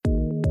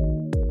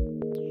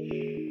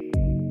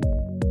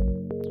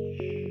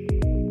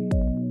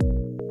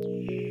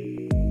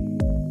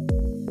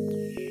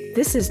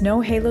This is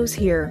No Halos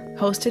Here,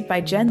 hosted by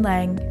Jen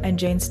Lang and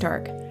Jane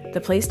Stark, the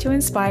place to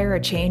inspire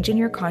a change in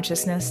your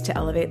consciousness to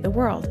elevate the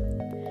world.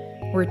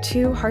 We're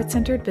two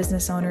heart-centered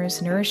business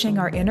owners nourishing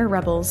our inner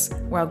rebels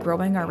while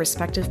growing our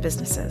respective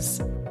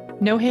businesses.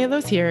 No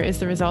Halos Here is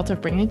the result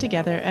of bringing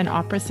together an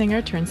opera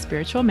singer turned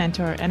spiritual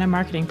mentor and a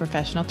marketing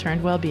professional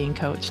turned well-being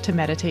coach to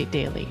meditate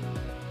daily.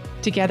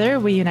 Together,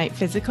 we unite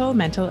physical,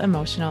 mental,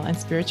 emotional, and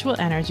spiritual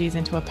energies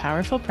into a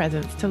powerful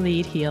presence to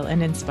lead, heal,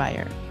 and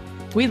inspire.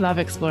 We love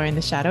exploring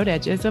the shadowed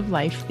edges of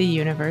life, the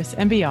universe,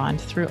 and beyond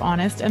through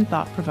honest and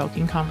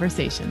thought-provoking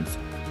conversations.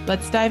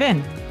 Let's dive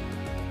in.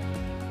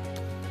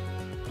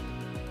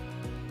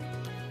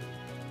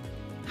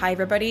 Hi,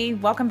 everybody.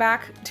 Welcome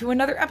back to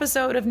another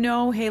episode of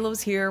No Halos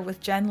Here with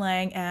Jen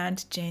Lang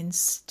and Jane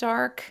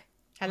Stark.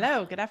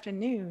 Hello, good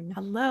afternoon.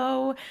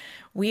 Hello.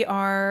 We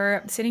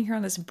are sitting here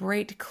on this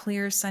bright,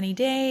 clear, sunny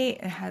day.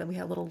 We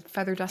had a little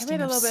feather dusting We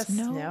had a of little bit of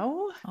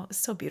snow. Oh, it's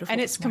so beautiful. And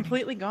it's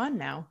completely gone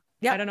now.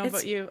 Yeah, I don't know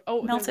about you.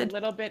 Oh, melted. There's a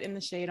little bit in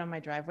the shade on my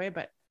driveway,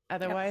 but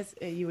otherwise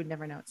you would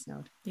never know it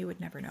snowed. You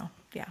would never know.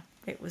 Yeah.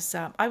 It was,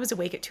 I was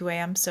awake at 2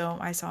 a.m., so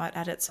I saw it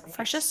at its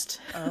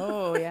freshest.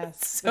 Oh,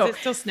 yes. So, was it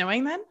still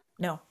snowing then?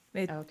 No.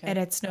 Okay. And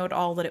it snowed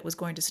all that it was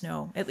going to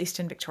snow, at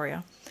least in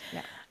Victoria.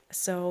 Yeah.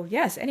 So,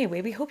 yes,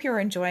 anyway, we hope you're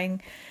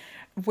enjoying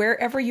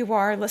wherever you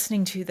are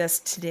listening to this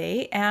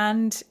today.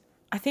 And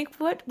I think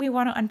what we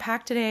want to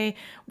unpack today,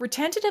 we're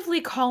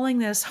tentatively calling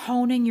this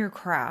Honing Your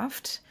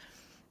Craft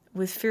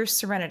with Fierce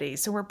Serenity.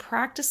 So we're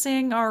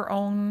practicing our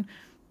own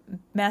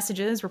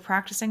messages. We're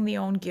practicing the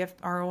own gift,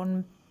 our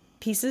own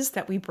pieces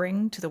that we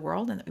bring to the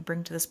world and that we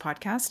bring to this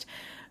podcast.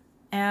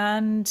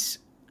 And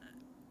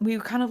we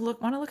kind of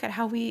want to look at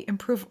how we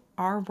improve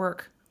our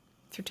work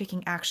through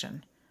taking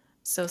action.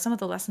 So some of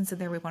the lessons in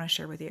there we want to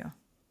share with you.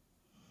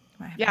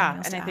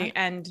 Yeah. And I think,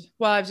 I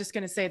was just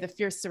going to say the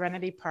Fierce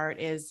Serenity part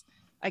is,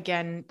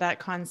 again, that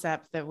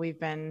concept that we've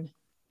been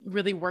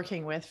really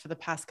working with for the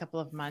past couple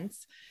of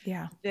months.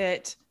 Yeah.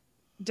 That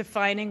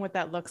defining what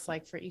that looks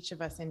like for each of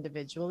us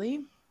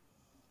individually.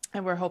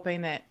 And we're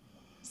hoping that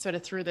sort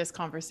of through this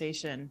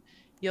conversation,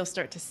 you'll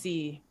start to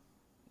see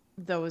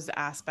those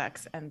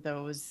aspects and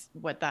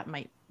what that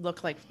might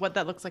look like, what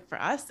that looks like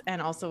for us,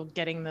 and also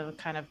getting the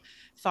kind of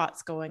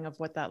thoughts going of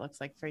what that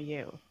looks like for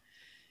you.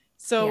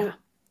 So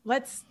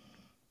let's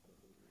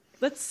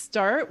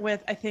start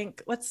with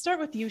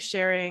you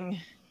sharing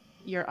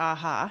your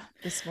aha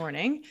this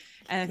morning.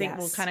 And I think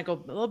we'll kind of go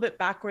a little bit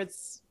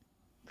backwards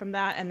from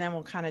that, and then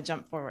we'll kind of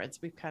jump forwards.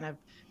 We've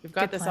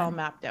got this all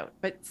mapped out,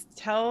 but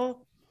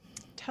tell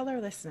our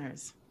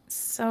listeners.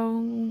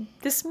 So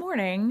this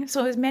morning,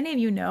 so as many of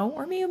you know,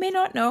 or you may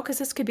not know, because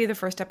this could be the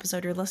first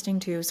episode you're listening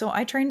to. So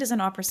I trained as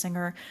an opera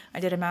singer. I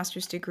did a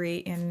master's degree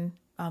in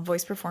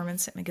voice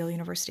performance at McGill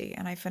University,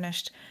 and I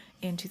finished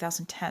in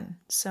 2010.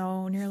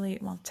 So nearly,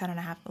 11 and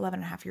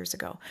a half years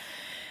ago.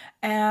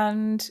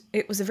 And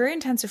it was a very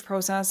intensive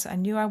process. I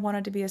knew I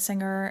wanted to be a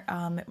singer.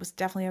 It was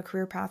definitely a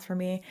career path for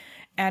me.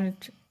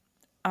 And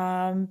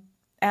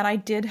I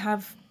did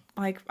have,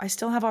 I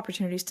still have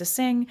opportunities to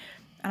sing.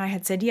 And I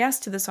had said yes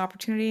to this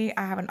opportunity.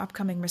 I have an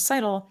upcoming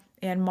recital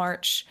in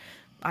March,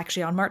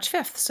 actually on March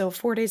 5th. So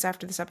 4 days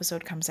after this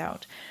episode comes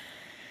out.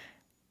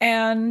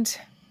 And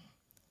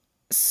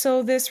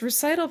so this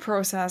recital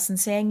process and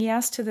saying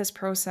yes to this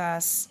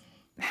process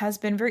has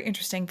been very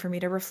interesting for me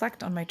to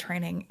reflect on my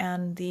training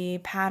and the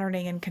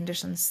patterning and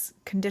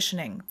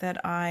conditioning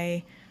that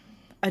I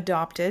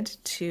adopted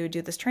to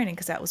do this training,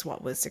 because that was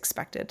what was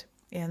expected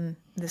in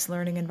this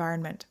learning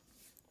environment.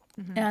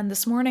 Mm-hmm. And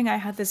this morning I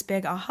had this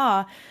big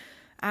aha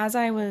as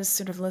I was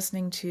sort of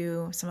listening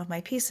to some of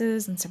my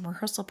pieces and some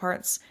rehearsal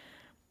parts,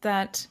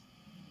 that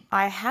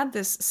I had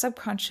this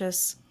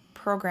subconscious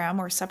program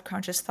or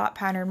subconscious thought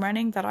pattern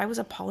running that I was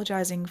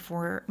apologizing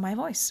for my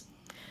voice,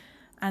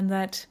 and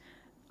that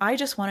I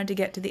just wanted to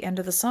get to the end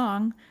of the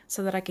song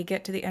so that I could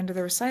get to the end of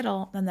the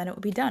recital, and then it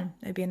would be done.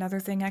 It'd be another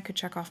thing I could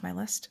check off my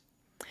list.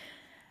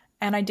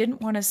 And I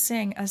didn't want to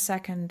sing a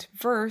second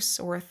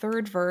verse or a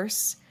third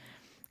verse,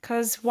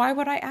 because why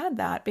would I add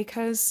that?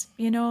 Because,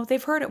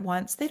 they've heard it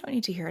once. They don't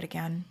need to hear it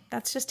again.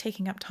 That's just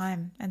taking up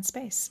time and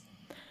space.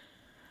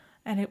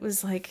 And it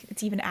was like,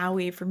 it's even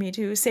owie for me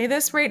to say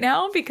this right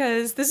now,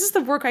 because this is the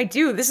work I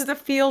do. This is the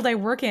field I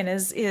work in,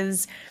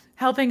 is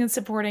helping and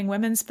supporting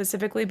women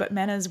specifically, but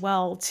men as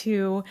well,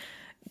 to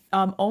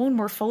own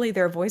more fully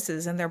their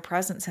voices and their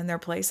presence and their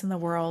place in the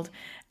world.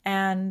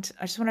 And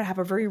I just want to have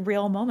a very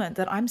real moment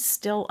that I'm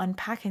still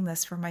unpacking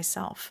this for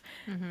myself.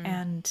 Mm-hmm.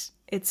 And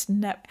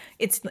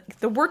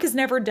the work is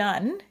never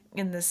done,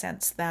 in the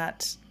sense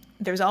that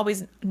there's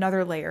always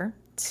another layer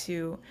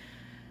to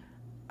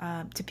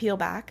peel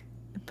back.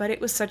 But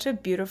it was such a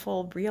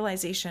beautiful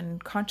realization,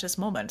 conscious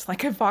moment.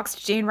 Like, I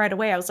voxed Jane right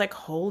away. I was like,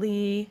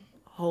 holy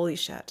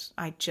shit.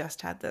 I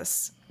just had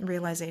this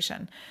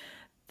realization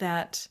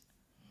that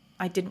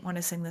I didn't want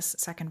to sing this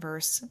second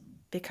verse,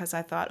 because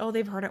I thought,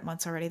 they've heard it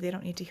once already. They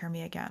don't need to hear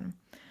me again.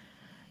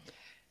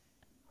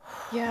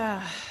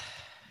 Yeah.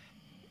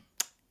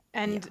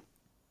 And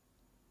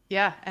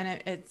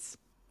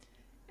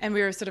and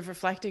we were sort of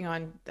reflecting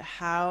on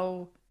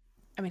how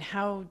I mean,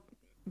 how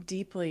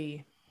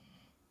deeply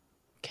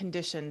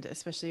conditioned,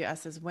 especially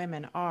us as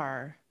women,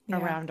 are Yeah.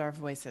 around our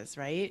voices,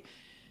 right?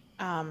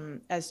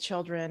 As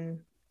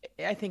children,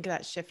 I think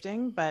that's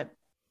shifting, but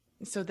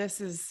so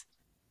this is,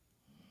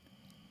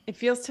 it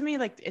feels to me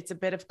like it's a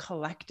bit of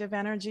collective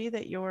energy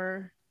that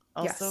you're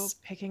also Yes.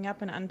 picking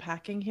up and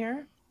unpacking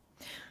here.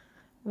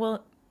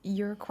 Well,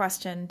 your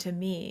question to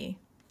me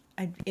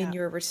in Yeah.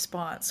 your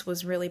response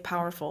was really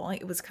powerful.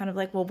 It was kind of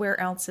like, well, where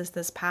else is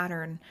this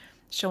pattern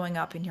showing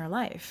up in your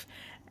life?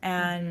 Mm-hmm.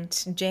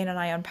 And Jane and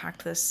I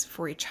unpacked this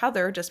for each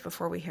other just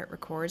before we hit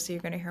record. So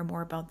you're going to hear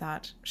more about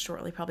that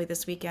shortly, probably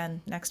this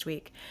weekend, next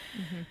week.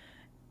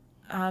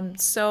 Mm-hmm.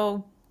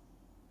 So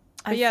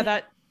I But yeah, think,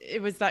 that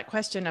it was that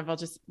question of, I'll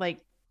just like,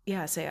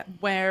 yeah, say it.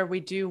 where we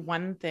do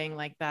one thing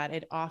like that,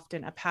 it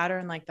often, a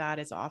pattern like that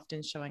is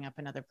often showing up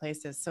in other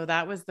places. So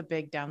that was the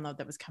big download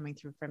that was coming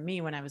through from me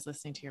when I was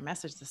listening to your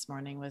message this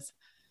morning was,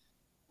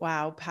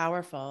 wow,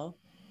 powerful.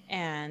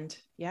 And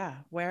yeah,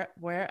 where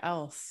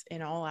else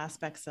in all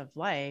aspects of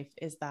life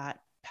is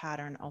that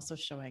pattern also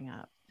showing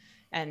up?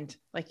 And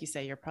like you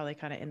say, you're probably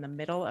kind of in the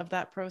middle of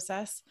that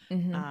process,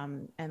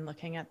 Mm-hmm. and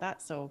looking at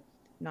that. So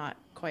not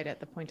quite at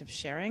the point of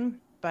sharing,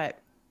 but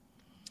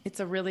it's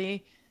a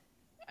really,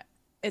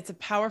 it's a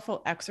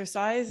powerful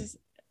exercise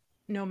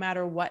no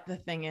matter what the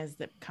thing is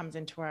that comes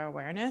into our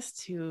awareness,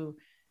 to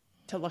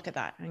look at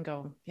that and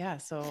go, yeah,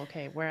 so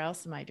okay, where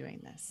else am I doing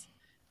this?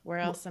 Where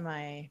else am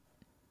I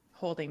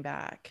holding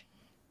back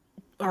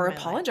in Or my life,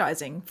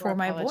 apologizing or for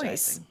my voice,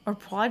 apologizing? or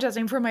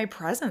apologizing for my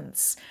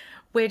presence,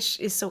 which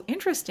is so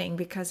interesting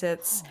because Oh,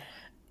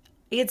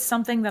 it's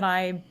something that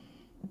I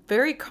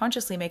very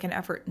consciously make an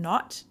effort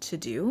not to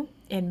do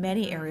in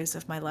many mm-hmm. areas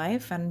of my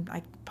life. And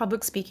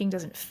public speaking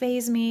doesn't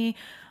faze me.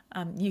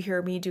 You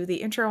hear me do the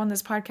intro on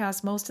this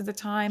podcast most of the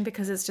time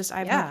because it's just, I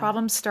have no Yeah.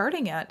 problem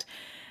starting it.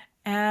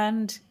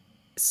 And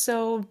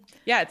so,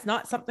 Yeah, it's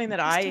not something that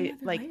just I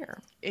another like.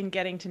 layer. In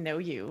getting to know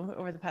you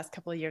over the past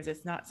couple of years,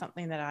 it's not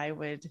something that I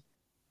would,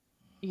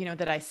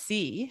 that I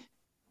see.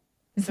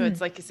 So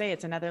it's like you say,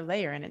 it's another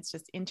layer, and it's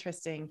just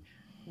interesting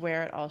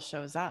where it all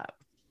shows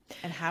up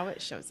and how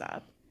it shows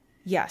up.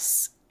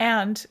 Yes.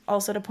 And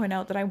also to point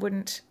out that I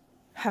wouldn't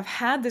have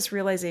had this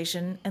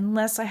realization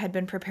unless I had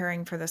been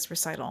preparing for this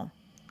recital.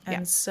 Yeah.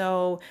 And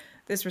so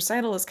this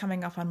recital is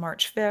coming up on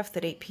March 5th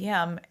at 8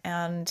 p.m.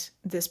 And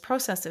this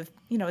process of,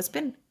 it's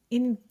been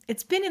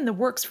in the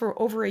works for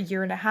over a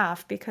year and a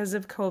half because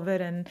of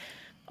COVID and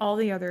all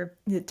the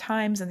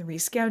times and the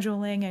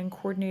rescheduling and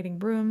coordinating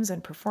rooms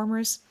and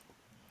performers.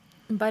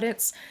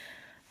 But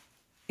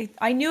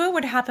I knew it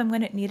would happen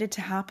when it needed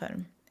to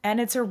happen. And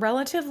it's a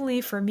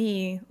relatively, for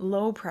me,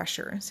 low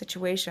pressure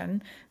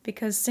situation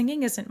because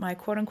singing isn't my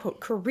quote unquote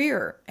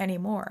career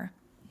anymore.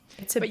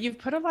 But you've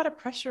put a lot of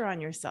pressure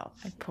on yourself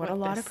I put a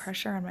with lot of this.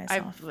 pressure on I've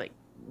myself. like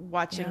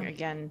watching Yeah.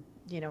 again,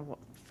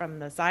 from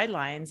the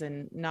sidelines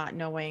and not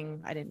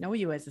knowing, I didn't know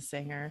you as a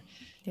singer,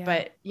 Yeah.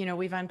 but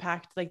we've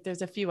unpacked, like,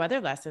 there's a few other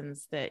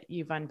lessons that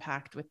you've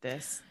unpacked with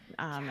this,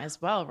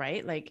 as well,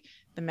 right? Like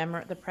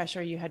the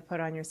pressure you had put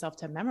on yourself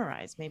to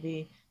memorize.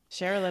 Maybe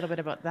share a little bit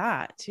about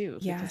that too,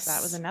 because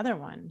that was Yes. another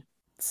one.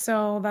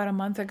 So about a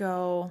month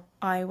ago,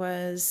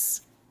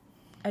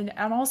 and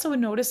I'm also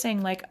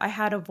noticing like I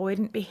had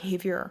avoidant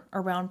behavior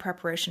around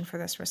preparation for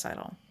this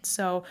recital.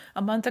 So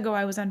a month ago,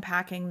 I was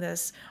unpacking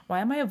this.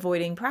 Why am I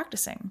avoiding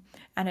practicing?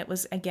 And it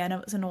was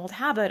an old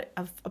habit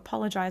of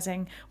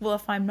apologizing. Well,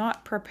 if I'm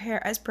not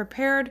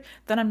prepared,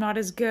 then I'm not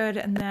as good.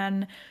 And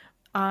then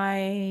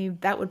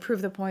that would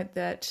prove the point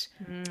that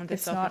The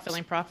it's not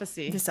self-fulfilling the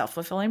prophecy.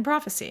 self-fulfilling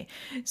prophecy.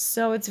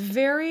 So it's been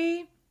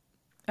very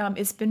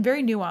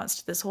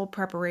nuanced, this whole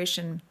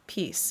preparation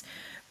piece.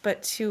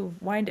 But to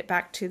wind it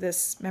back to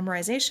this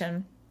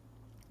memorization,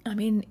 I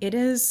mean, it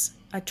is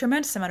a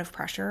tremendous amount of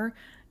pressure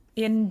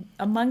in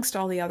amongst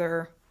all the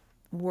other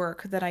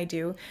work that I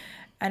do.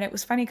 And it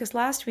was funny because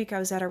last week I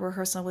was at a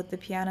rehearsal with the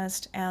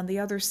pianist and the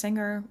other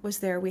singer was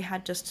there. We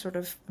had just sort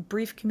of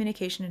brief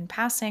communication in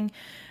passing.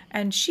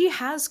 And she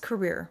has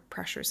career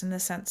pressures in the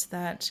sense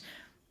that,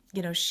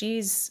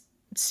 she's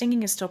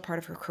singing is still part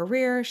of her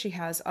career. She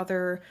has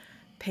other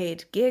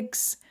paid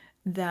gigs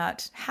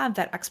that have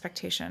that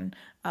expectation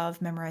of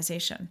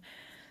memorization.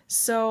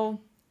 So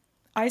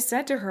I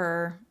said to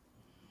her,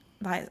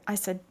 I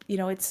said,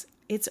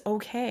 it's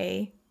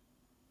okay,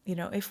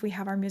 if we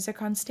have our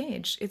music on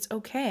stage. It's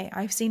okay.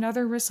 I've seen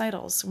other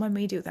recitals when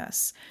we do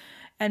this.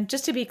 And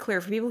just to be clear,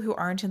 for people who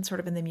aren't in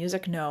the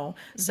music know,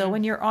 so Mm-hmm.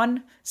 when you're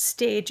on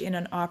stage in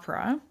an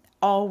opera,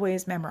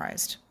 always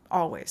memorized,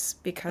 always,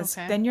 because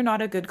Okay. then you're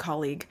not a good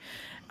colleague.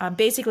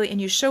 Basically,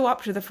 and you show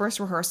up to the first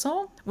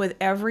rehearsal with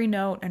every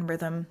note and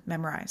rhythm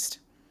memorized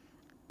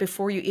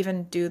before you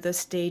even do the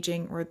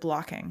staging or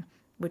blocking,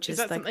 which Is is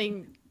that like,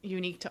 something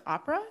unique to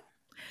opera?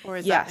 Or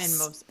is that in yes.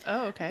 most?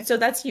 Oh, okay. So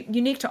that's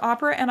unique to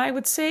opera, and I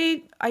would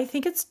say I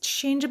think it's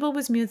changeable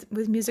with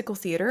musical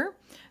theater.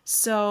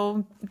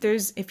 So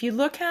if you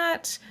look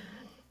at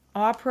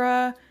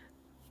opera,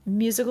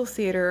 musical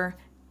theater,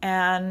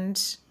 and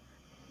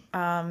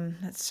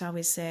shall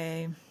we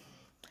say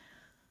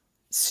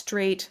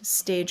straight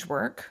stage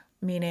work,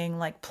 meaning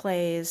like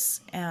plays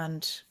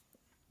and,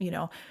 you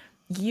know,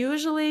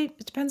 usually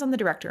it depends on the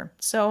director.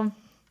 So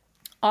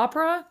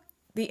opera,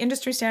 the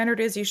industry standard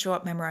is you show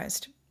up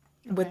memorized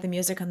with the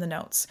music and the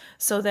notes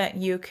so that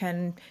you've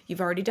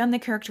already done the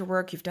character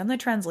work, you've done the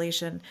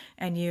translation,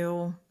 and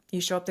you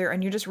show up there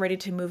and you're just ready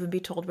to move and be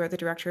told where the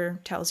director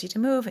tells you to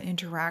move and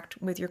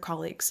interact with your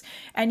colleagues.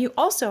 And you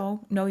also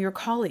know your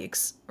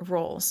colleagues'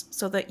 roles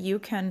so that you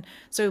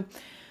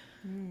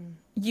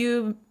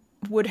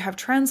would have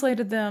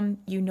translated them,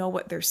 you know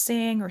what they're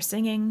saying or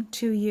singing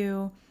to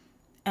you,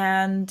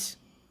 and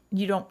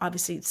you don't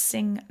obviously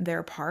sing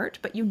their part,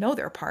 but you know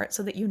their part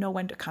so that you know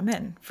when to come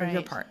in for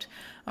your part.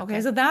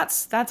 Okay, so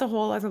that's a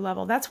whole other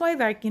level. That's why,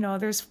 like,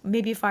 there's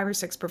maybe 5 or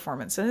 6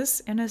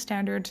 performances in a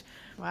standard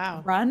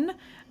run,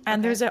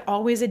 and there's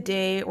always a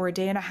day or a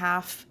day and a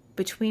half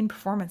between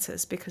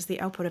performances because the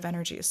output of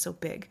energy is so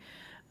big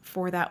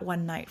for that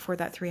one night, for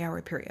that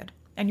 3-hour period.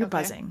 And you're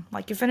buzzing.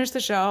 Like, you finish the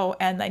show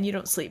and then you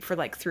don't sleep for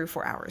like 3 or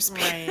 4 hours.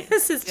 Right.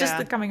 This is just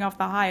the coming off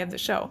the high of the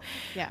show.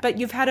 Yeah. But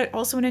you've had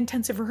also an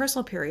intensive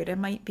rehearsal period. It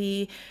might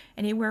be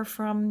anywhere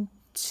from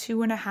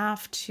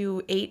 2.5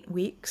 to 8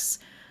 weeks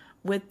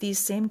with these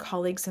same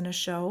colleagues in a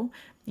show.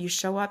 You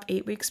show up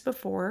 8 weeks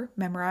before,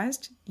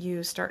 memorized.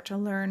 You start to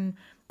learn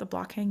the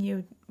blocking.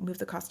 You move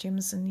the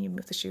costumes and you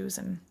move the shoes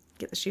and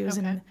get the shoes.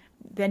 And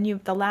then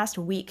the last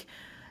week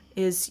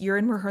is you're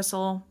in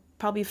rehearsal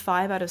probably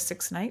 5 out of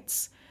 6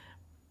 nights.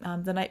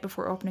 The night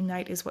before opening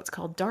night is what's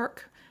called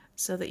dark,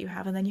 and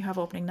then you have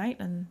opening night,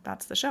 and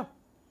that's the show.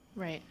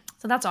 Right.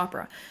 So that's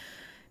opera.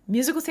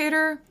 Musical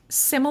theater,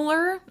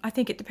 similar. I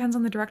think it depends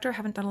on the director. I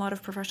haven't done a lot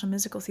of professional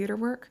musical theater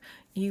work.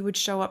 You would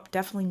show up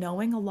definitely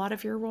knowing a lot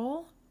of your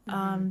role,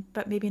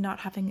 but maybe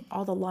not having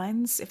all the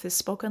lines, if the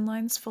spoken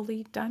lines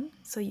fully done,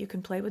 so you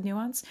can play with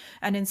nuance.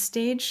 And in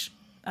stage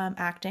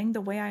acting,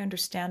 the way I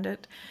understand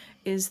it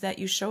is that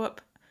you show up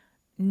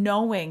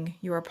knowing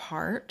your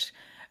part,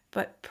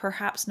 but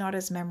perhaps not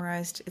as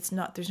memorized.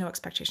 There's no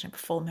expectation of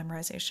full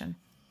memorization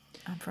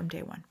from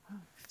day one.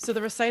 So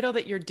the recital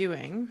that you're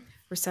doing.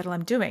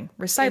 I'm doing.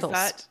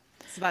 Recitals.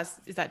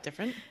 Is that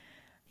different?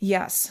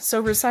 Yes. So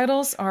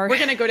recitals are... We're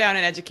going to go down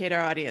and educate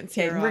our audience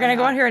here. We're going to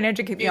go out here and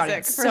educate the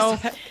audience. So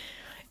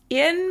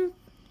I'm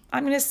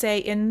going to say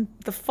in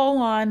the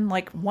full-on,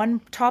 like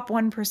top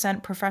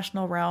 1%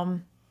 professional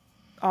realm,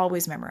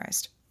 always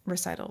memorized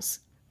recitals.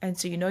 And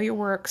so you know your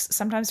works.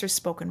 Sometimes there's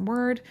spoken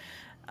word.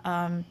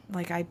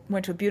 Like I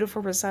went to a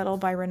beautiful recital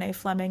by Renee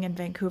Fleming in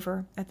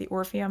Vancouver at the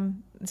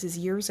Orpheum. This is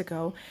years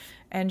ago.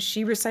 And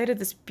she recited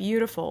this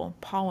beautiful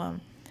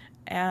poem.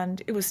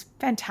 And it was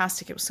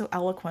fantastic. It was so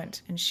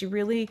eloquent. And she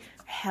really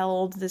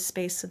held the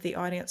space of the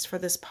audience for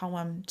this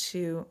poem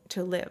to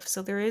live.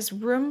 So there is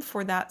room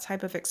for that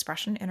type of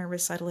expression in a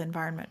recital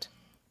environment.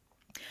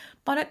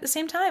 But at the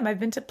same time, I've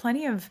been to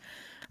plenty of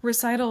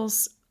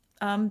recitals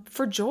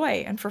for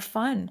joy and for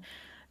fun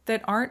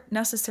that aren't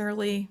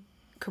necessarily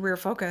career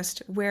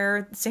focused,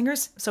 where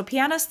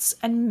pianists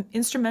and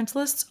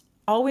instrumentalists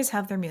always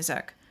have their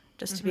music,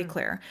 just to be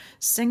clear.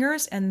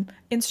 Singers and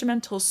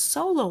instrumental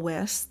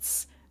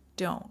soloists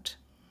don't.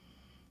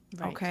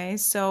 Right. Okay,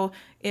 so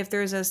if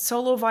there's a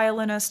solo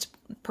violinist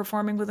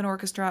performing with an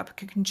orchestra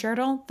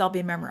concerto, they'll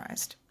be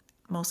memorized,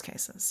 most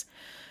cases.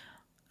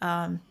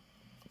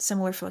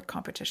 Similar for like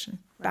competition.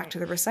 Back to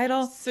the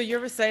recital. So your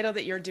recital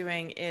that you're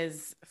doing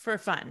is for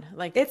fun,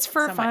 like it's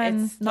for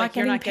fun. It's not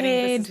getting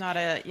paid. This is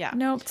not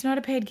No, it's not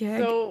a paid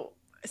gig.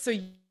 So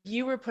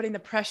you were putting the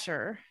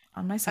pressure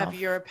on myself of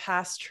your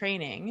past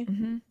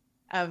training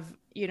of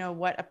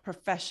what a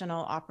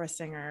professional opera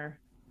singer,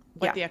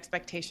 what the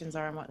expectations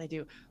are and what they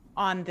do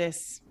on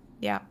this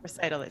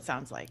recital. It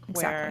sounds like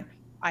where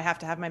I have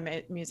to have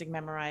my music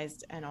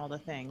memorized and all the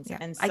things. Yeah.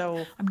 And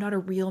so I'm not a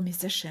real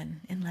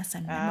musician unless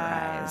I'm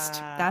memorized.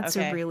 That's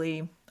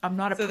I'm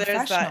not a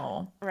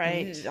professional. That,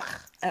 right.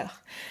 Ugh.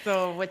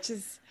 So,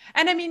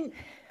 and I mean,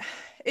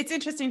 it's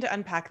interesting to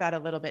unpack that a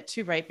little bit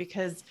too, right?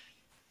 Because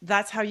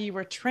that's how you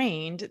were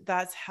trained.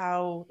 That's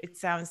how it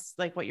sounds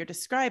like what you're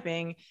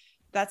describing.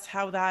 That's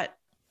how that,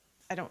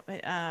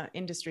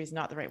 industry is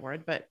not the right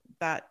word, but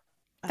I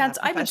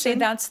would say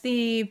that's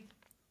an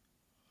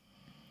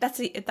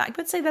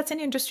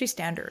industry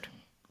standard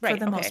for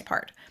the most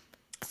part.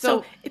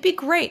 So it'd be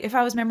great if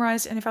I was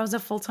memorized and if I was a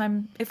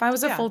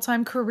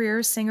full-time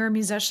career singer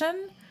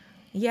musician.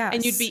 Yes.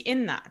 And you'd be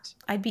in that.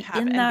 I'd be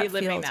in that and be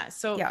living field. that.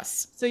 So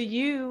yes. So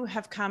you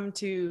have come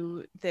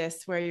to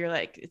this where you're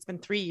like, it's been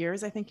 3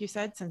 years, I think you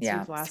said, since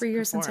you've last 3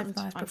 years since I've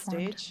last last on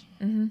stage,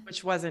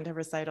 which wasn't a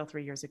recital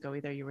 3 years ago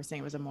either. You were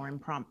saying it was a more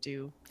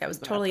impromptu. That was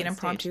totally an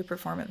impromptu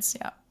performance.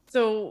 Yeah.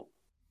 So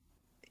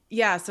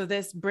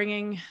this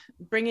bringing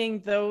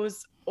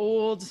those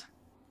old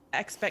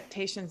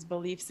expectations,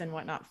 beliefs and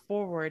whatnot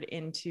forward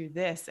into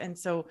this. And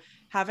so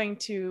having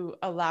to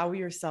allow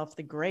yourself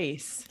the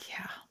grace,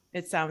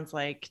 it sounds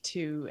like,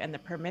 and the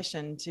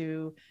permission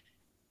to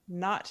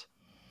not,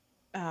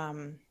 I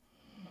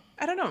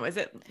don't know, is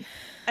it,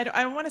 I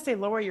don't want to say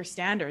lower your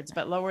standards,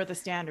 but lower the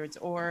standards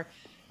or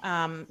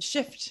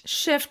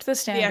shift the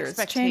standards,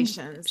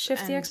 expectations,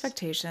 shift the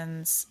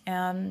expectations.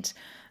 And,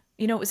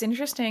 you know, it was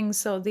interesting.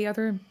 So the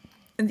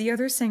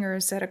other singer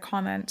said a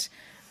comment,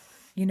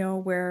 you know,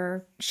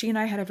 where she and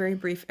I had a very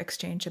brief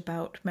exchange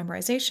about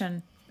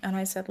memorization. And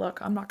I said, look,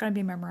 I'm not going to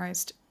be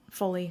memorized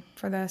fully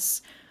for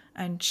this.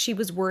 And she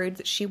was worried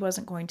that she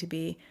wasn't going to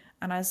be.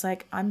 And I was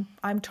like, I'm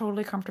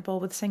totally comfortable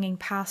with singing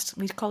past,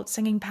 we call it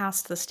singing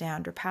past the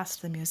stand or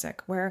past the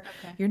music, where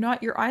you're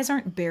not, your eyes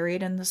aren't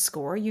buried in the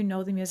score. You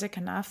know the music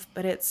enough,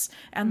 but it's,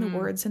 and the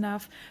words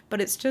enough,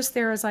 but it's just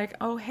there as like,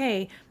 oh,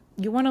 hey,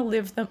 you want to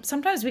live them.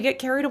 Sometimes we get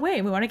carried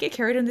away. We want to get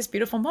carried in this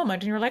beautiful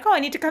moment. And you're like, oh,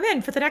 I need to come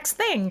in for the next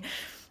thing,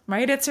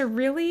 right? It's a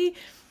really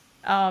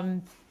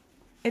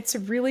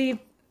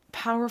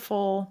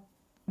powerful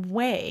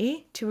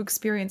way to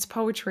experience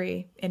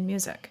poetry in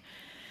music.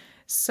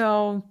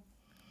 So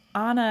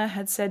Anna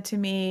had said to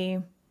me,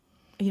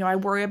 you know, I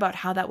worry about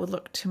how that would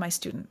look to my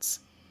students.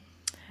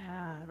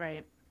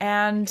 Right.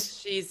 And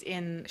she's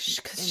in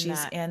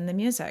the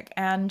music.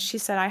 And she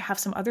said, I have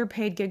some other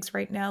paid gigs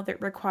right now that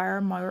require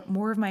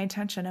more of my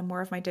attention and more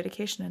of my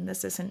dedication. And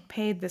this isn't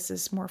paid. This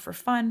is more for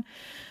fun.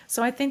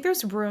 So I think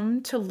there's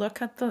room to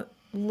look at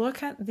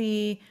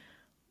the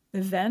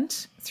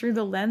event through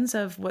the lens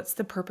of what's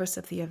the purpose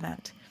of the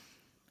event.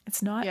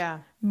 It's not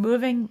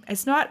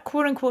it's not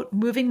quote unquote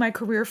moving my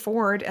career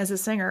forward as a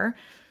singer.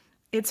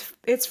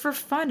 It's for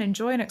fun and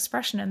joy and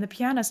expression. And the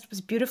pianist was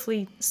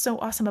beautifully so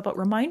awesome about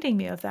reminding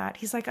me of that.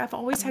 He's like, I've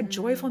always had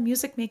joyful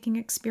music making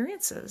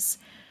experiences.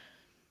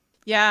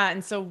 Yeah.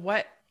 And so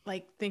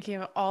like thinking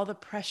of all the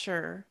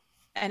pressure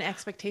and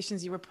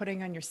expectations you were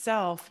putting on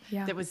yourself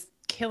that was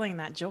killing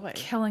that joy.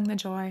 Killing the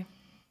joy.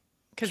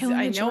 Because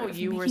I know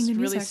you were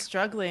really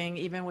struggling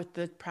even with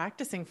the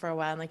practicing for a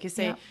while. And like you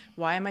say,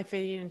 why am I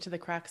fitting into the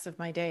cracks of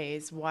my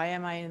days? Why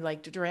am I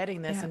like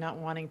dreading this and not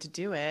wanting to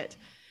do it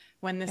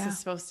when this is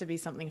supposed to be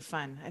something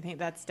fun? I think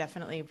that's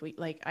definitely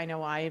like, I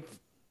know I've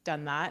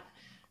done that.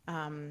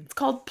 It's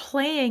called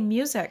playing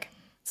music.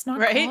 It's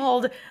not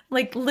called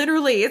like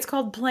literally, it's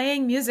called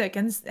playing music.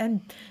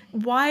 And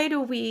why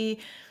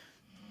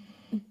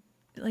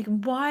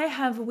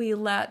have we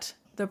let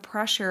the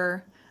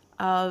pressure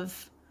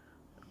of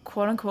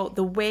quote unquote,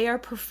 the way our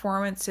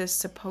performance is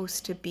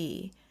supposed to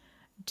be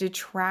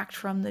detract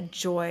from the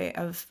joy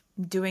of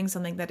doing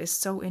something that is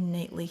so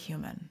innately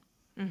human?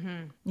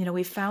 Mm-hmm. You know,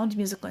 we found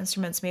musical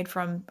instruments made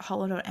from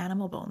hollowed out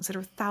animal bones that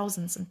are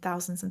thousands and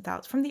thousands and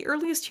thousands from the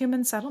earliest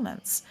human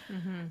settlements.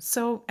 Mm-hmm.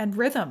 So, and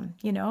rhythm,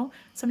 you know,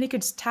 somebody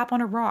could just tap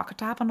on a rock,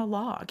 tap on a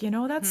log, you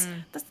know, that's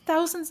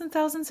thousands and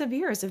thousands of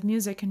years of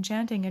music and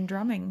chanting and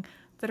drumming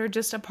that are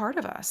just a part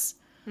of us.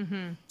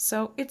 Mm-hmm.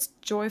 So it's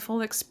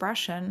joyful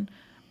expression,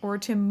 or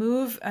to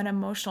move an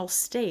emotional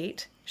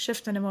state,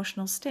 shift an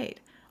emotional state.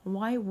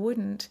 Why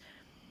wouldn't?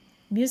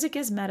 Music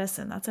is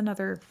medicine. That's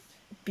another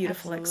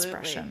beautiful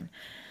expression.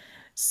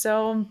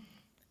 So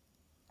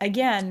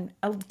again,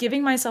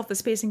 giving myself the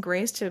space and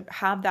grace to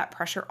have that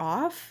pressure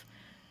off,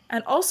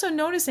 and also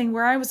noticing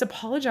where I was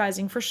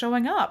apologizing for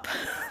showing up.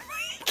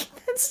 Like,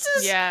 it's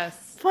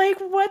just like,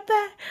 what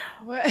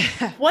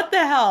the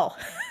hell?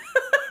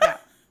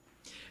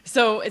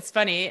 So it's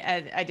funny,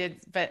 and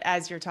but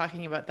as you're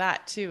talking about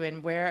that too,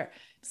 and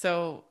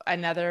so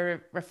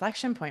another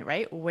reflection point,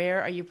 right?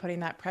 Where are you putting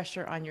that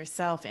pressure on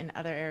yourself in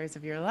other areas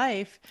of your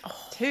life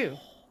too?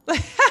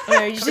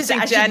 You just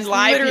Jen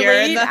live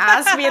here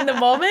ask me in the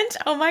moment.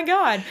 Oh my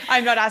God.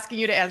 I'm not asking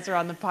you to answer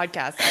on the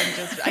podcast. I'm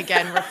just,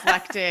 again,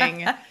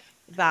 reflecting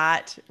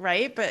that,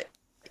 right? But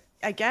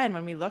again,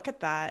 when we look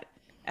at that,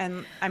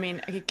 and I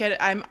mean,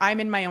 I'm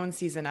in my own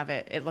season of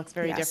it. It looks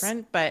very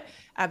different, but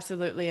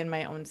absolutely in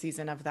my own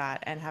season of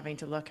that, and having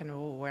to look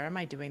and where am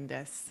I doing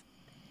this?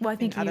 Well, I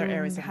think other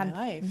areas of my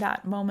life.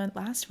 That moment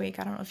last week.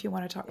 I don't know if you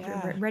want to talk. If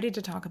you're ready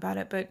to talk about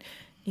it, but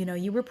you know,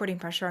 you were putting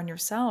pressure on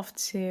yourself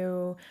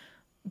to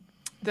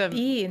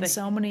be in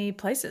so many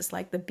places,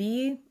 like the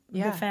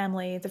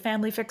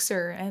family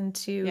fixer, and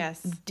to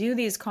do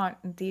these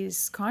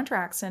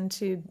contracts, and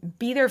to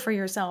be there for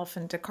yourself,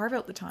 and to carve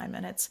out the time.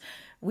 And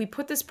we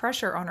put this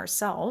pressure on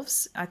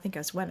ourselves, I think,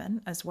 as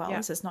women as well.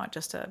 This is not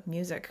just a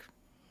music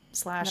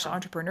 /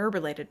 entrepreneur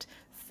related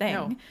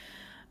thing.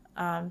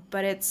 No.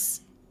 But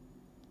it's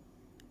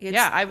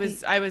I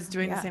was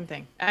doing the same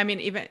thing. I mean,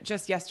 even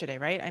just yesterday,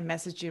 right? I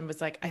messaged you and was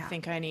like, I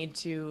think I need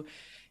to,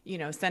 you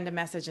know, send a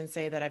message and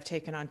say that I've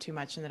taken on too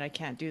much and that I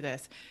can't do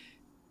this.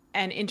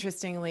 And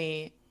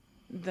interestingly,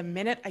 the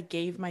minute I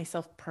gave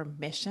myself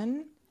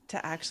permission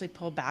to actually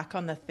pull back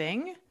on the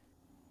thing,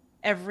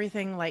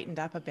 everything lightened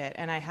up a bit.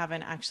 And I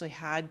haven't actually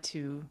had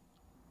to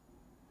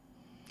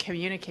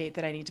communicate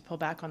that I need to pull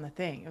back on the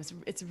thing.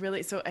 It's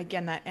really, so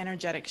again, that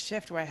energetic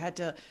shift where I had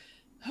to,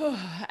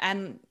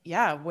 and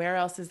where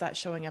else is that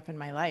showing up in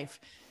my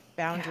life?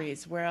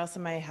 Boundaries. Where else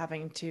am I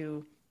having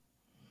to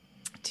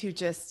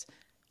just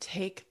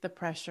take the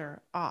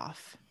pressure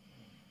off?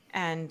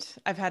 And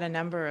I've had a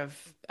number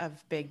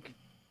of big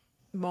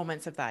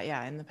moments of that,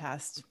 in the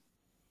past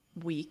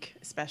week,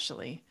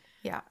 especially.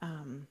 Yeah.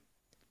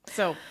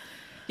 So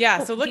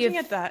looking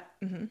at that.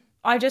 Mm-hmm.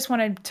 I just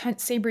want to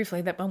say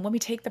briefly that when we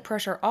take the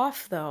pressure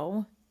off,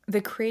 though,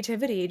 the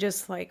creativity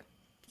just like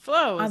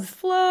Flows.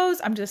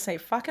 flows. I'm just say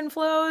fucking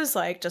flows.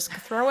 Like just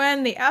throw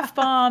in the F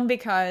bomb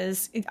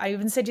because I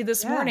even said to you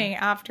this morning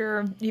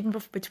after even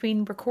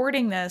between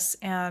recording this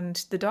and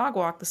the dog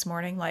walk this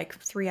morning, like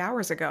 3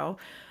 hours ago,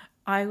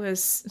 I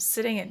was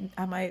standing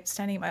at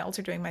my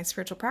altar doing my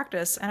spiritual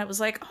practice, and it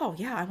was like, oh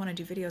yeah, I want to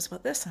do videos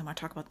about this, and I want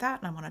to talk about that,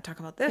 and I want to talk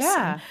about this.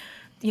 Yeah.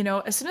 And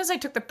as soon as I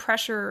took the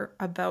pressure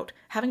about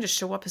having to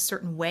show up a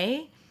certain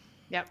way,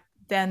 Yep.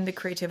 then the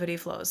creativity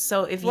flows.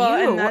 So if you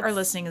are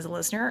listening as a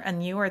listener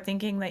and you are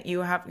thinking that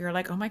you're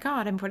like, oh my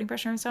God, I'm putting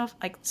pressure on myself,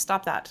 like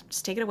stop that.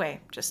 Just take it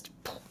away. Just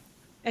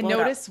and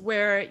notice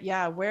where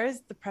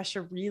is the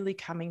pressure really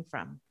coming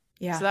from?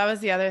 Yeah. So that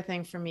was the other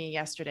thing for me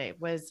yesterday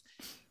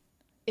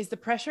is the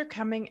pressure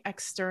coming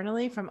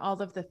externally from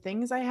all of the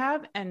things I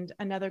have? And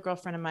another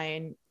girlfriend of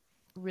mine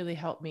really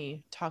helped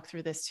me talk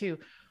through this too.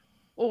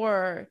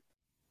 Or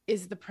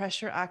is the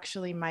pressure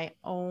actually my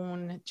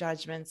own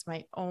judgments,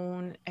 my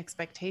own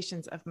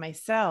expectations of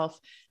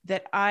myself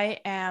that I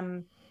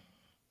am,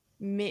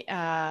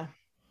 how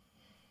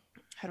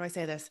do I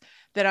say this?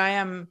 That I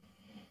am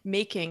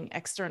making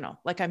external.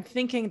 Like I'm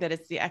thinking that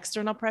it's the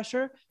external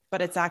pressure,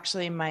 but it's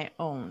actually my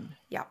own.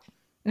 Yeah.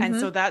 Mm-hmm. And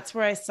so that's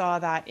where I saw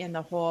that in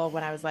the whole,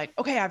 when I was like,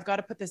 okay, I've got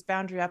to put this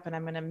boundary up and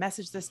I'm going to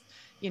message this,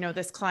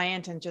 this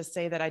client and just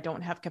say that I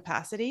don't have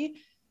capacity.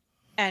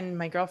 And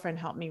my girlfriend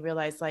helped me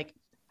realize, like,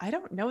 I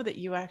don't know that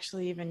you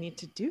actually even need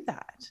to do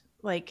that.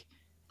 Like,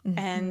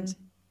 and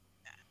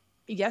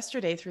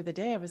yesterday through the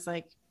day, I was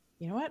like,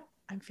 you know what?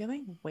 I'm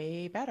feeling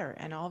way better.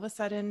 And all of a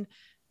sudden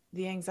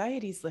the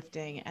anxiety's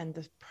lifting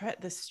and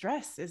the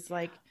stress is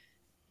like,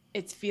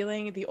 it's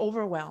feeling, the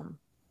overwhelm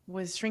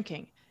was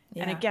shrinking.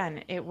 Yeah. And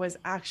again, it was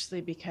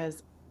actually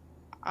because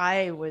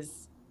I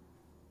was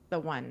the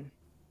one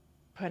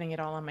putting it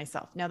all on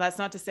myself. Now, that's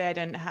not to say I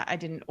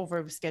didn't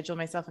overschedule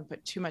myself and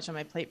put too much on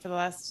my plate for the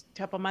last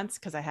couple of months,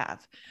 because I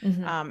have.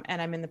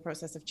 And I'm in the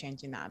process of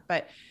changing that.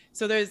 But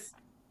so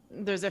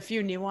there's a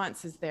few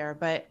nuances there,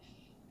 but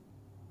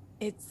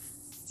it's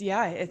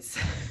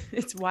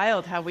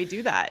wild how we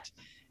do that.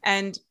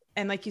 And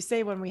like you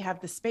say, when we have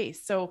the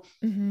space, so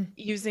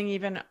using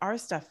even our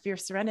stuff,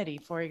 Fierce Serenity,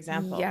 for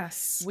example,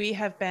 yes,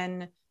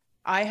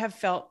 I have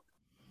felt,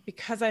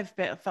 because I've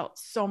felt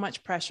so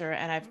much pressure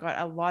and I've got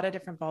a lot of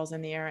different balls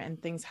in the air and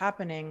things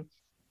happening.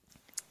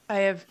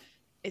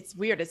 It's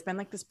weird. It's been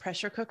like this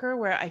pressure cooker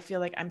where I feel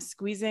like I'm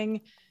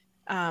squeezing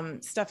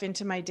stuff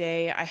into my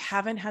day. I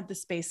haven't had the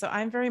space. So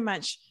I'm very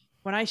much,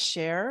 when I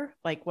share,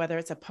 like whether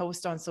it's a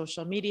post on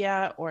social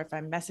media or if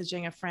I'm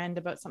messaging a friend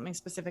about something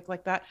specific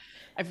like that,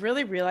 I've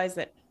really realized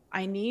that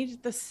I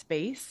need the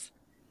space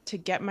to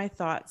get my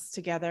thoughts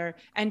together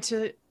and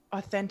to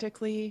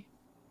authentically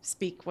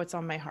speak what's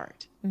on my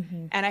heart.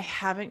 And I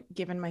haven't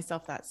given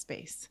myself that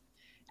space.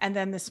 And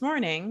then this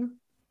morning,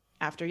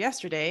 after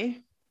yesterday,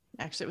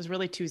 actually it was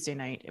really Tuesday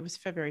night, it was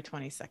February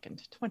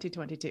 22nd,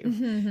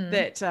 2022,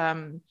 that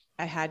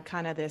I had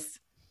kind of this,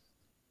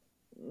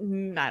 I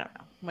don't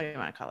know, what do you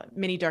want to call it?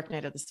 Mini dark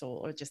night of the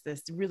soul, or just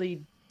this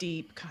really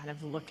deep kind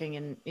of looking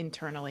in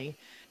internally.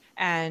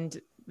 And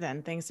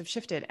then things have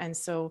shifted. And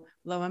so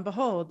lo and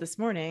behold, this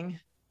morning,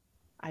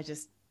 I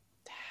just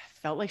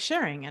felt like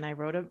sharing. And I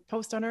wrote a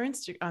post on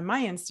on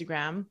my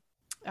Instagram,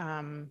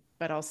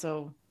 but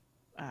also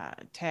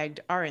tagged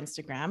our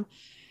Instagram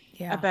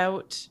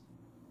about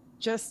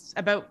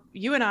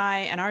you and I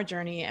and our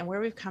journey and where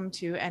we've come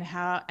to and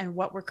how and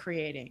what we're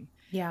creating.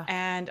 Yeah.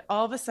 And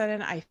all of a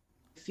sudden I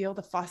feel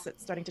the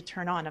faucet starting to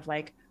turn on of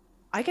like,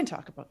 I can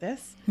talk about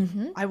this.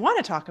 I want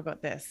to talk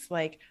about this.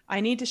 Like, I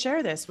need to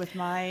share this with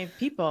my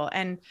people.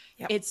 And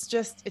it's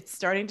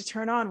starting to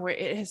turn on, where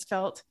it has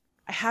felt,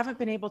 I haven't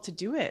been able to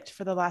do it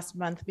for the last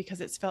month because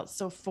it's felt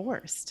so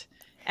forced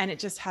and it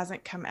just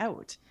hasn't come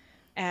out.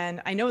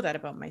 And I know that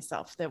about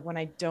myself, that when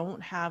I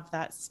don't have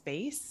that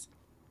space,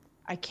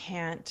 I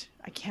can't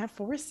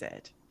force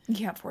it. You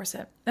can't force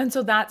it. And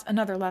so that's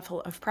another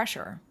level of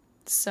pressure.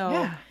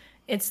 So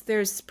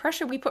there's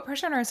pressure. We put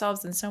pressure on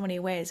ourselves in so many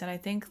ways. And I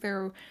think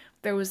there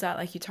was that,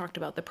 like you talked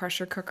about, the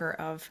pressure cooker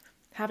of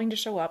having to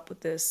show up with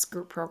this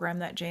group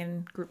program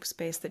group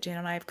space that Jane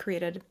and I have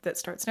created that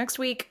starts next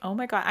week. Oh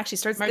my God. Actually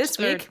starts this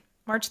week,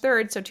 March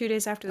 3rd. So 2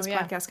 days after this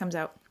podcast comes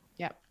out.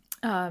 Yep.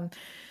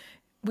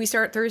 We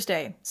start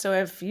Thursday. So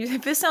if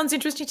this sounds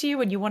interesting to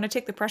you and you want to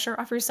take the pressure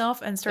off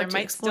yourself and start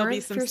to explore,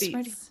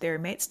 there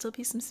might still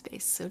be some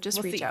space. So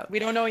just reach out. We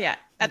don't know yet.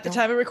 At the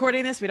time of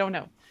recording this, we don't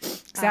know.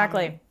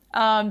 Exactly.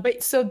 But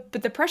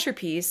the pressure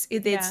piece,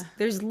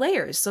 there's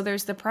layers. So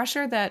there's the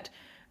pressure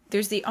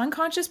there's the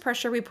unconscious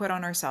pressure we put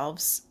on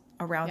ourselves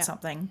around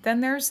something.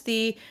 Then there's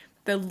the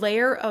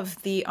layer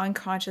of the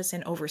unconscious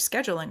in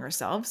overscheduling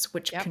ourselves,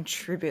 which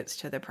contributes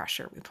to the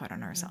pressure we put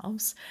on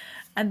ourselves.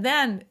 And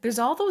then there's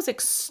all those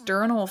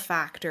external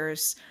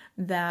factors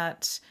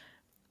that,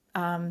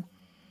 hey,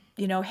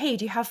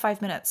 do you have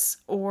 5 minutes?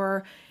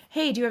 Or,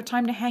 hey, do you have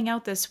time to hang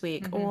out this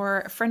week? Or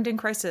a friend in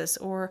crisis,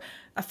 or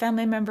a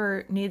family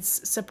member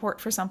needs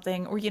support for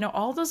something, or,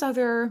 all those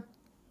other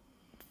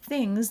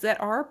things that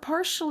are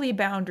partially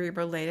boundary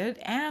related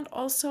and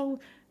also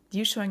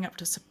you showing up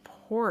to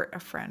support a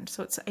friend.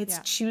 So it's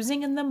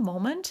choosing in the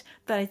moment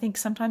that I think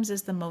sometimes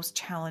is the most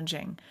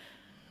challenging,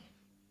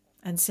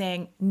 and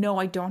saying, no,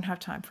 I don't have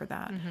time for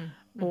that.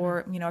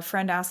 Or, you know, a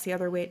friend asked the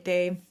other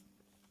day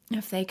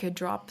if they could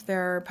drop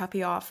their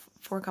puppy off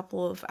for a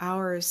couple of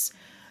hours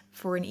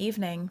for an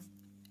evening.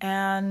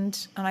 And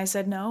I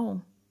said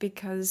no,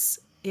 because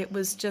it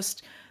was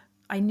just,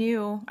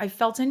 I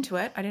felt into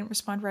it. I didn't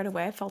respond right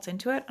away. I felt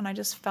into it. And I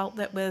just felt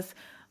that with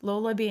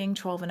Lola being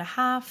 12 and a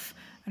half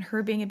and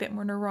her being a bit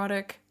more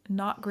neurotic,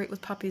 not great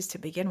with puppies to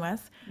begin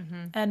with,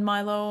 and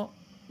Milo,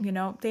 you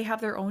know, they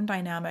have their own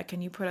dynamic,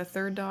 and you put a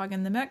third dog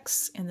in the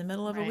mix in the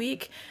middle of a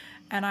week.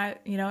 And I,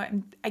 you know,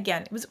 and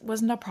again,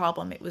 wasn't a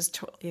problem. It was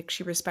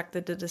she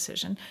respected the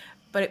decision,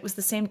 but it was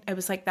the same. It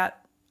was like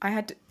that. I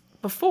had to,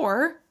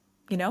 before,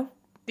 you know,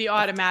 the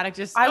automatic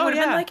just, I would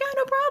have been like, yeah,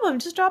 no problem.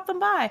 Just drop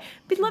them by.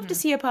 We'd love to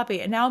see a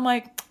puppy. And now I'm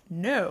like,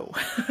 no.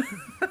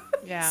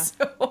 Yeah.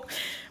 So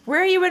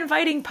where are you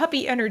inviting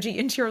puppy energy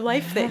into your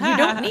life that you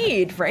don't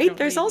need, right?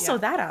 There's also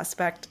that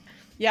aspect.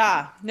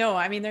 Yeah, no,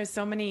 I mean, there's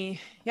so many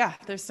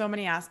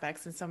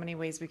aspects and so many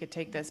ways we could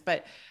take this,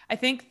 but I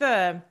think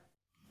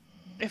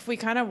if we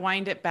kind of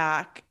wind it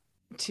back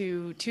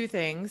to two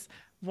things,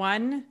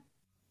 one,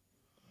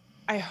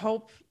 I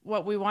hope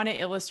what we want to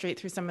illustrate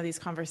through some of these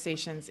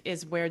conversations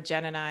is where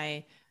Jen and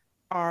I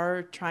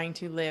are trying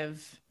to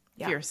live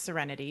fierce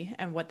serenity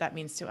and what that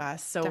means to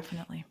us. So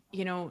definitely,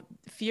 you know,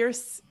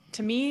 fierce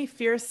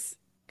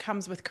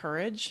comes with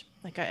courage.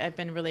 Like I've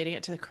been relating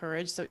it to the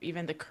courage. So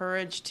even the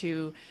courage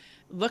to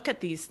look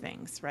at these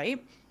things,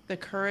 right? The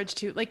courage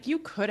to, like, you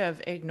could have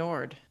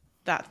ignored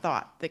that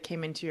thought that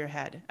came into your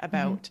head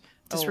about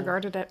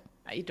disregarded it.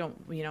 I don't,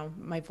 you know,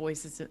 my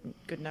voice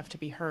isn't good enough to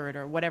be heard,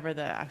 or whatever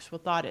the actual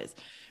thought is,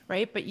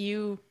 right? But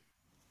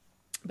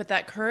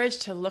that courage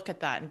to look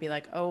at that and be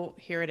like, oh,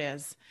 here it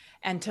is.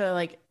 And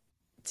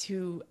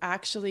to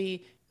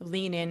actually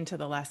lean into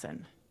the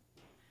lesson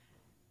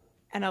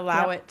and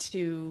allow it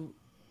to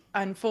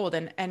unfold.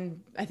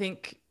 And I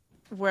think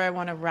where I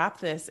want to wrap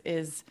this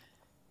is,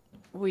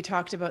 we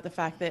talked about the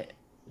fact that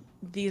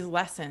these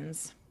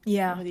lessons,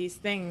 or these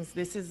things,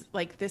 this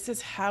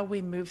is how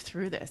we move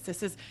through this.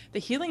 This is, the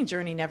healing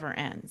journey never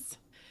ends.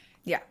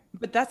 Yeah.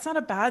 But that's not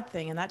a bad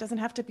thing. And that doesn't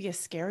have to be a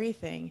scary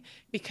thing,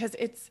 because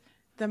it's,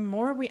 the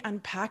more we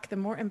unpack, the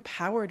more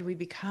empowered we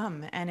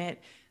become. And it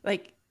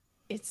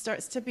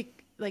starts to be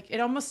like,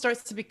 it almost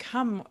starts to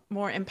become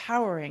more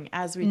empowering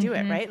as we do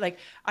it. Right. Like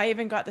I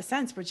even got the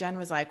sense where Jen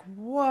was like,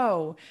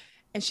 whoa.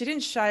 And she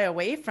didn't shy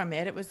away from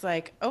it. It was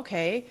like,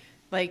 okay,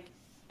 like,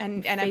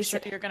 and I'm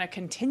sure you're going to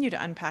continue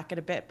to unpack it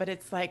a bit, but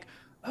it's like,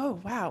 oh,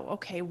 wow.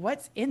 Okay.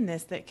 What's in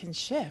this that can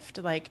shift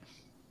like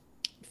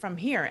from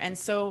here? And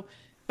so,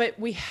 but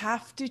we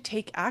have to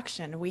take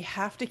action. We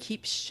have to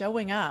keep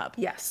showing up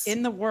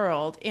in the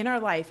world, in our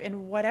life,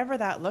 in whatever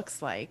that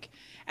looks like.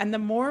 And the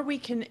more we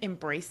can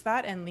embrace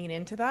that and lean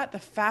into that, the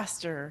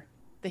faster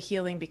the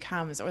healing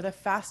becomes, or the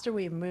faster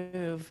we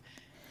move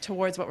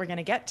towards what we're going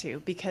to get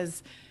to.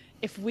 Because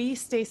if we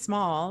stay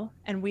small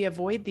and we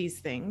avoid these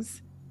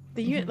things,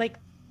 like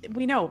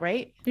we know,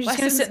 right? You're just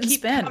going to sit and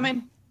spin.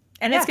 Coming.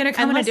 And it's going to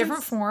come in a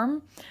different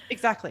form.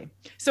 Exactly.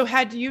 So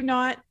had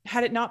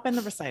it not been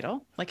the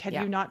recital, like had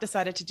you not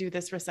decided to do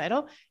this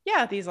recital,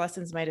 these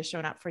lessons might have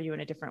shown up for you in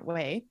a different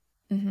way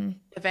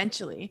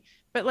eventually.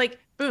 But like,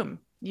 boom,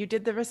 you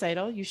did the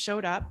recital, you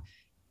showed up,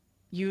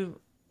 you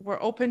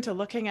were open to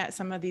looking at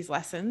some of these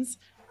lessons,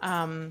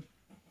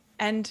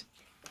 and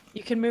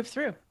you can move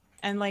through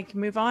and like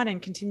move on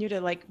and continue to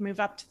like move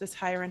up to this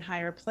higher and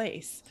higher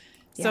place.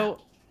 So,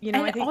 you know,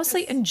 and I think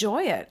honestly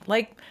enjoy it.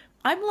 Like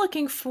I'm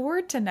looking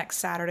forward to next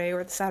Saturday,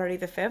 or Saturday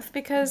the 5th,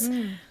 because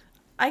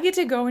I get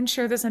to go and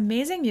share this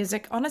amazing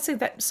music. Honestly,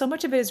 that so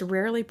much of it is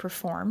rarely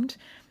performed.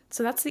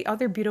 So that's the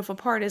other beautiful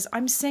part, is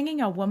I'm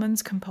singing a woman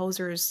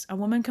composer's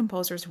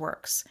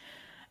works.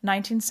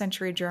 19th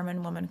century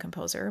German woman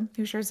composer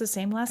who shares the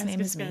same last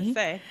name as me.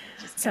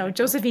 So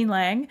Josephine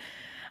Lang,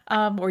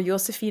 or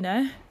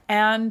Josefina.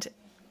 And,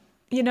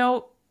 you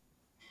know,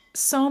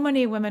 so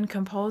many women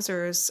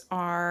composers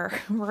were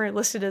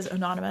listed as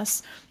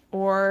anonymous,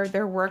 or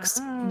their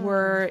works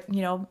were,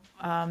 you know,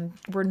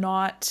 were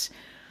not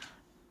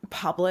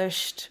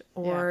published,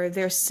 or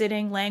they're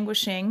sitting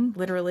languishing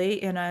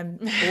literally in an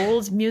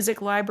old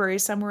music library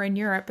somewhere in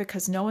Europe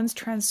because no one's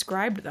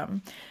transcribed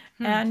them.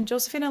 And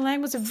Josephina Lang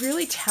was a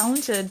really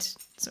talented,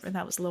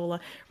 that was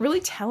Lola, really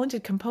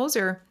talented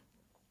composer.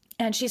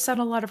 And she set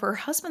a lot of her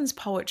husband's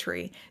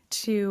poetry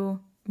to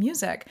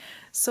music.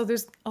 So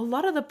there's a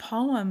lot of the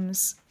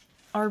poems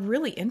are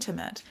really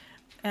intimate.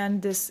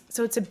 And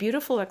so it's a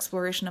beautiful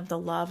exploration of the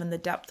love and the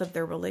depth of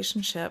their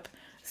relationship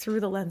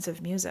through the lens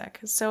of music.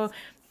 So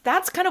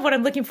that's kind of what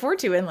I'm looking forward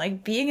to, and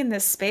like being in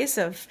this space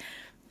of,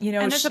 you know,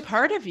 and it's a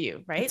part of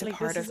you, right? It's like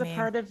this is a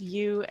part of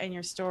you and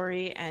your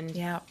story,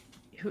 and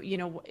who, you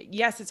know,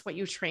 yes, it's what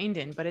you trained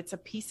in, but it's a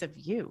piece of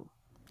you.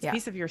 It's a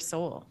piece of your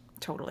soul.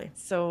 Totally.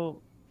 So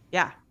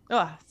yeah,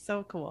 Oh,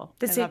 so cool.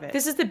 I love it.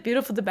 This is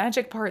the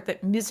magic part,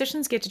 that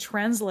musicians get to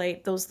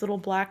translate those little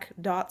black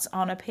dots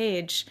on a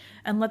page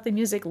and let the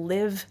music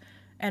live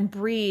and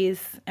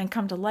breathe and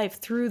come to life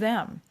through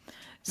them.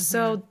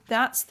 So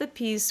that's the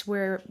piece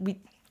where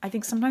I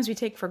think sometimes we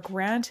take for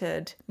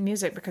granted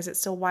music because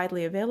it's so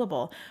widely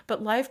available,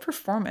 but live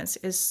performance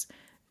is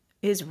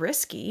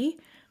risky.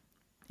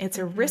 It's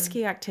a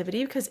risky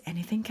activity because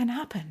anything can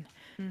happen.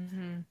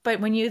 But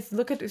when you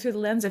look at it through the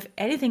lens of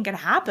anything can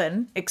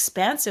happen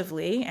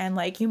expansively, and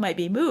like you might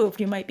be moved,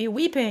 you might be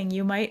weeping,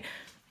 you might,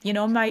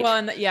 well,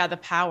 and the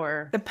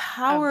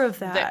power of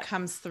that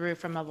comes through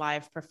from a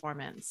live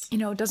performance.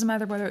 It doesn't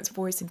matter whether it's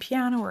voice and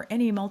piano or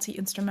any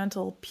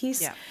multi-instrumental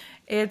piece. Yeah.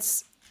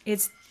 It's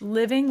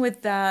living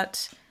with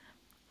that,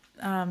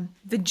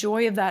 the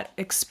joy of that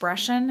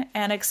expression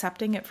and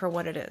accepting it for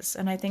what it is.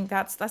 And I think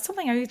that's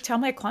something I tell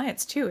my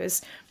clients too,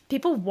 is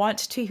people want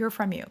to hear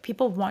from you.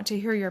 People want to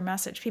hear your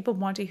message. People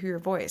want to hear your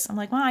voice. I'm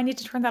like, well, I need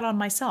to turn that on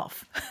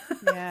myself.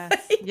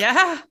 Yes.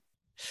 Yeah.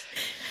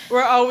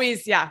 We're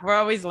always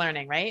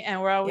learning, right? And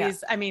we're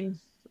always, I mean,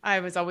 I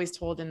was always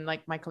told in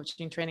like my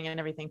coaching training and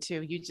everything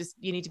too, you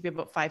need to be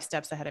about 5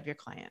 steps ahead of your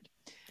client.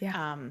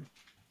 Yeah.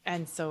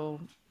 And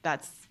so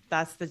that's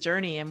the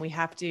journey. And we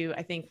have to,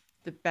 I think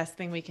the best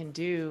thing we can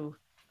do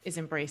is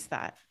embrace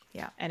that.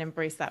 Yeah. And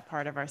embrace that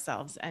part of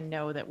ourselves and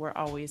know that we're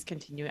always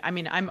continuing. I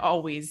mean, I'm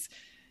always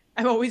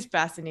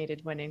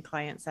fascinated when in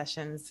client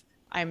sessions,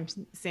 I'm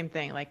same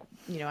thing, like,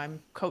 I'm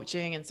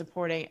coaching and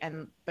supporting,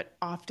 but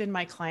often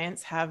my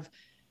clients have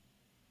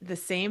the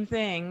same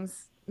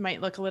things, might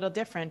look a little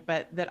different,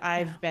 but that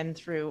I've been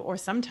through, or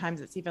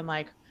sometimes it's even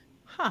like,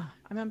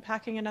 I'm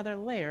unpacking another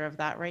layer of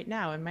that right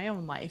now in my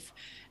own life.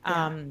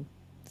 Yeah.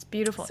 It's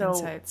beautiful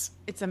insights.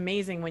 It's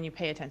amazing when you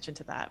pay attention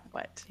to that,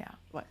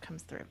 what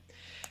comes through.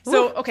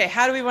 So, okay.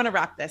 How do we want to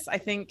wrap this? I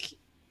think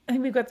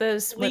we've got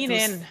this. Lean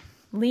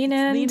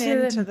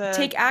into the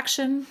take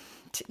action.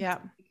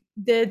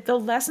 The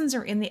lessons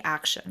are in the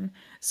action.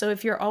 So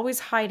if you're always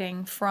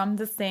hiding from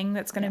the thing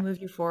that's going to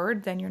move you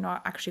forward, then you're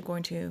not actually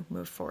going to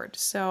move forward.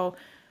 So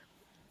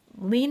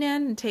lean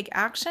in and take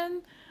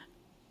action.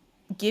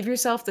 Give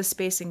yourself the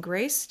space and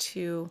grace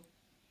to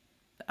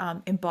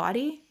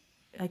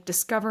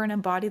discover and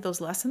embody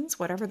those lessons,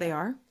 whatever they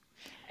are.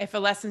 If a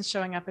lesson's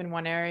showing up in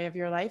one area of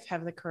your life,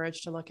 have the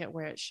courage to look at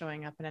where it's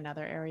showing up in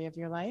another area of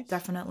your life.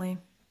 Definitely.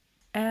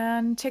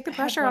 And take the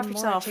pressure off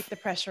yourself. Take the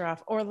pressure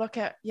off, or look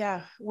at,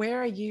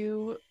 where are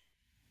you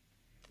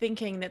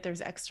thinking that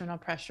there's external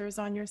pressures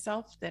on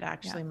yourself that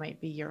actually might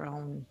be your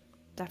own,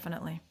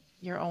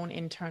 your own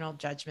internal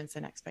judgments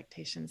and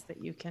expectations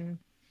that you can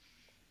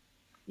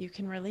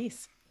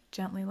release.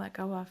 Gently let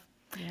go of.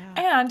 Yeah.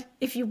 And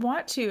if you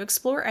want to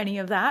explore any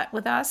of that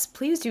with us,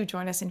 please do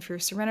join us in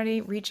Fierce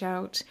Serenity. Reach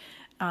out.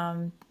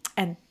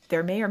 And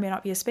there may or may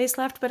not be a space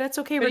left, but it's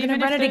okay. We're going to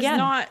run it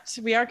again.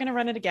 We are going to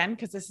run it again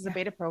because this is a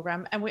beta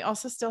program. And we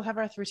also still have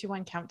our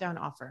 3-2-1 countdown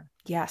offer.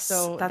 Yes.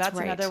 So that's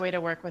right. Another way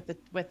to work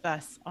with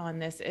us on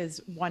this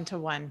is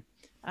 1-to-1.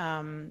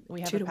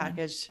 We have a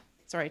package.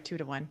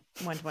 2-to-1,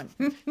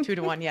 1-to-1,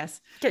 2-to-1,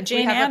 yes. Get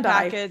Jane and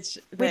I package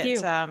with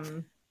you.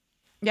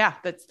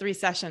 That's 3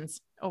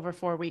 sessions over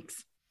 4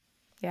 weeks.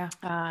 Yeah.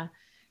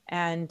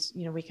 And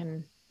we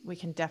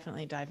can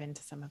definitely dive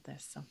into some of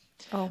this.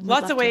 So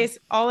lots of ways,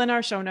 all in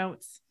our show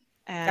notes,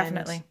 and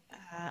definitely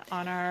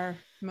on our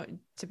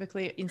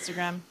typically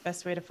Instagram,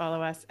 best way to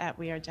follow us at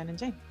We Are Jen and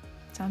Jane.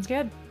 Sounds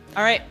good.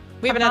 All right.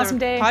 We have another awesome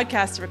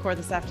podcast to record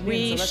this afternoon.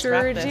 We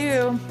sure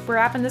do. We're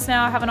wrapping this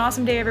now. Have an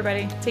awesome day,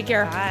 everybody. Take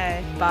care.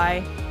 Bye.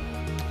 Bye.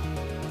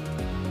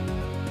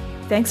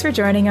 Thanks for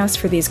joining us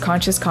for these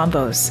conscious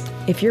combos.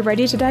 If you're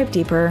ready to dive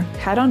deeper,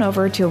 head on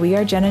over to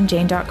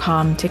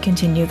wearejenandjane.com to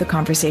continue the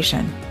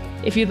conversation.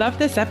 If you loved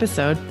this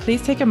episode,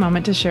 please take a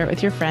moment to share it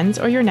with your friends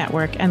or your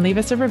network and leave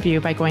us a review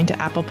by going to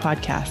Apple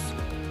Podcasts.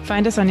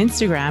 Find us on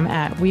Instagram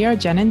at We Are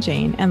Jen and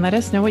Jane and let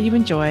us know what you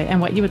enjoy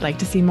and what you would like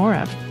to see more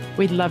of.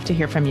 We'd love to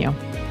hear from you.